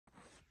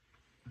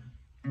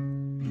So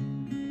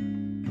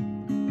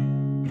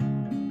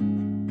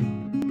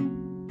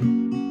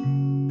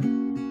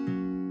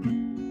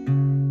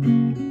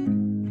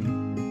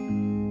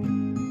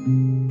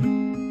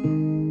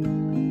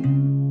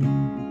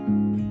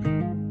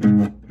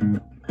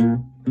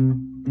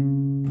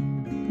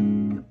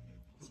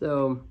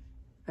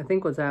I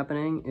think what's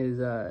happening is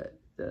the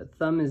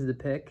thumb is the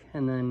pick,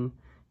 and then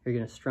you're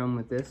gonna strum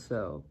with this.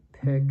 So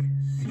pick,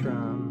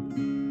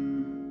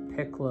 strum,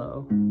 pick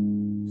low,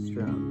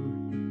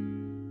 strum.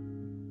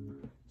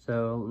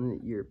 So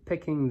you're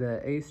picking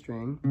the A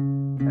string,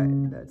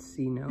 that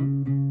C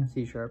note,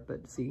 C sharp,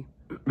 but C.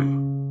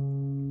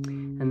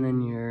 And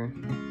then you're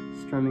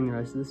strumming the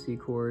rest of the C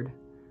chord.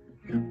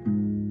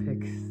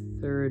 Pick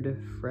 3rd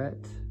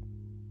fret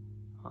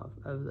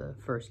of the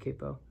first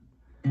capo.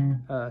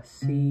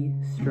 C,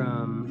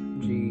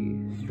 strum,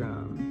 G,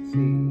 strum, C,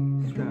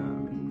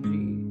 strum, G,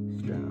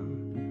 strum.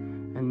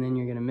 And then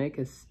you're gonna make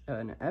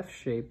an F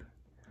shape,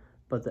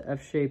 but the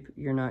F shape,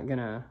 you're not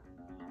gonna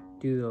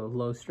do the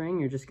low string,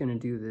 you're just gonna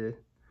do the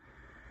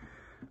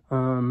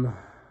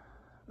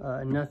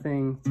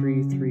nothing,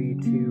 3, 3,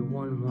 2,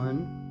 1,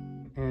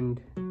 1,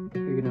 and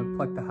you're gonna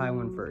pluck the high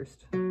one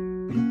first.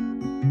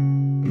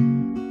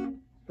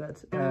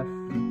 That's F,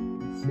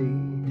 C,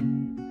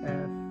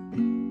 F,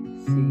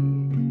 C,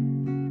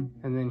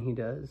 and then he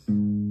does.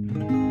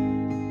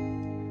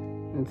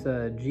 It's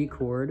a G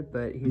chord,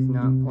 but he's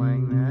not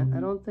playing that, I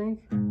don't think.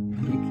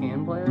 You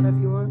can play that if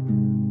you want.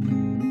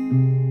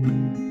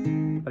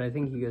 But I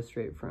think you go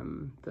straight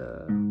from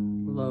the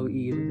low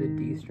E to the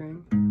D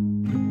string.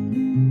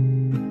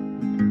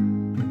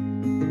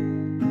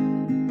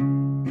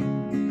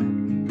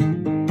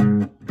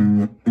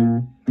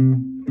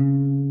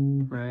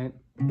 Right?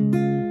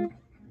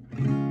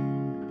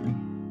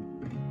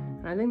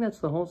 And I think that's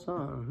the whole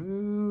song.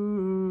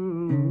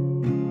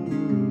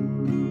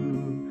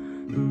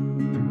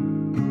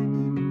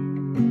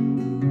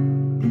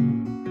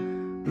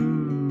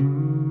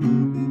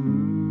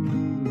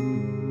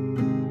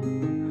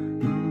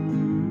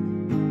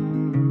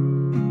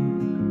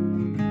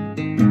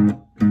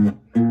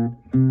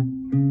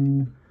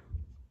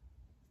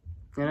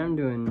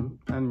 And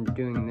I'm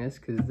doing this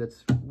because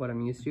that's what I'm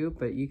used to,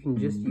 but you can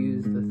just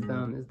use the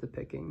thumb as the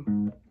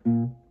picking.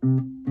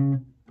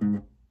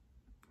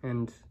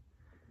 And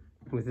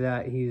with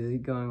that, he's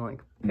going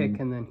like pick,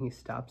 and then he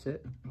stops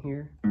it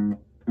here.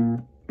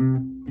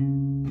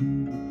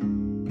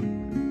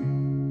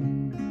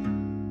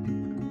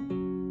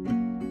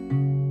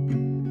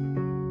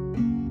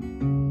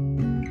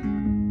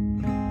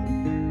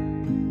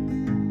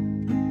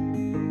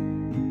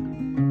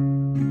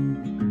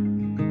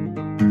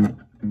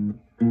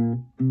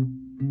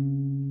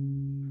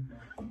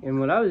 And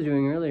what I was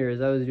doing earlier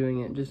is I was doing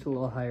it just a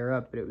little higher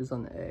up, but it was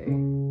on the A.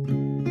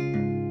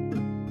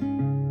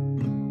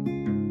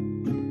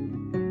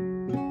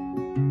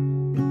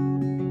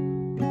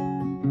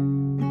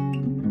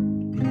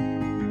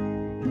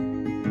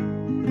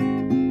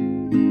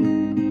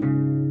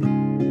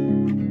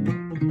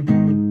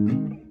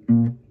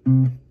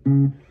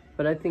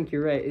 But I think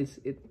you're right.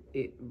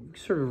 It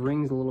sort of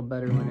rings a little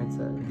better when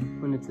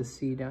it's a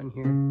C down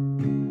here.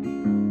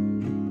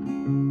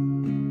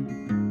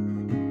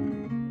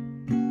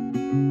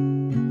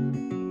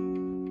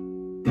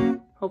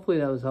 Hopefully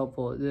that was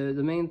helpful.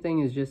 The main thing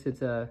is just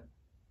it's a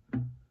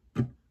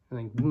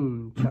like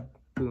boom chuck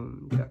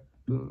boom chuck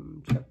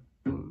boom chuck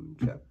boom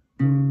chuck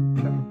boom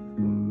chuck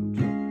boom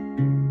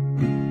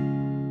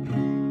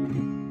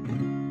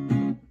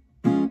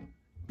chuck.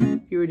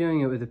 If you were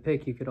doing it with a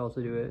pick, you could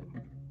also do it.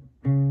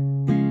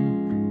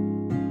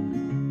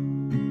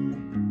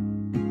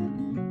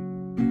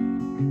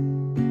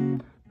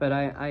 But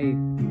I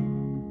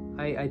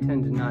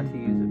tend to not to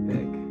use a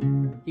pick.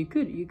 You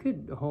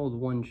could hold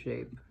one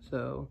shape,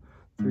 so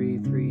 3,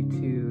 3,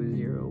 2,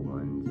 0,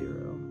 1,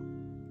 0.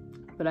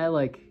 But I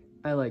like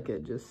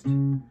it just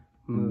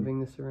moving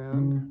this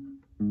around,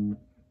 you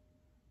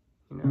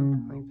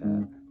know, like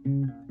that.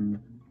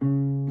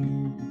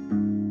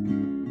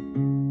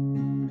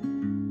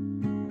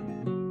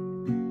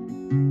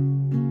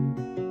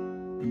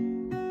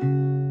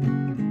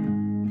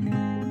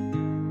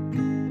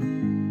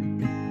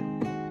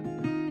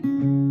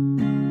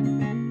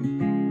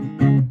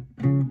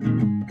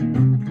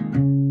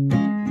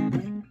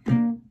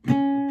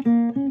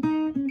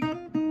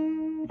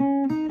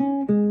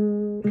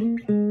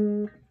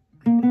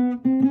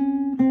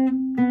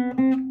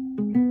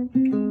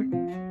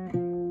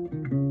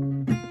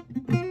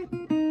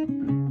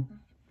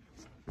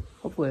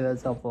 Hopefully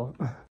that's helpful.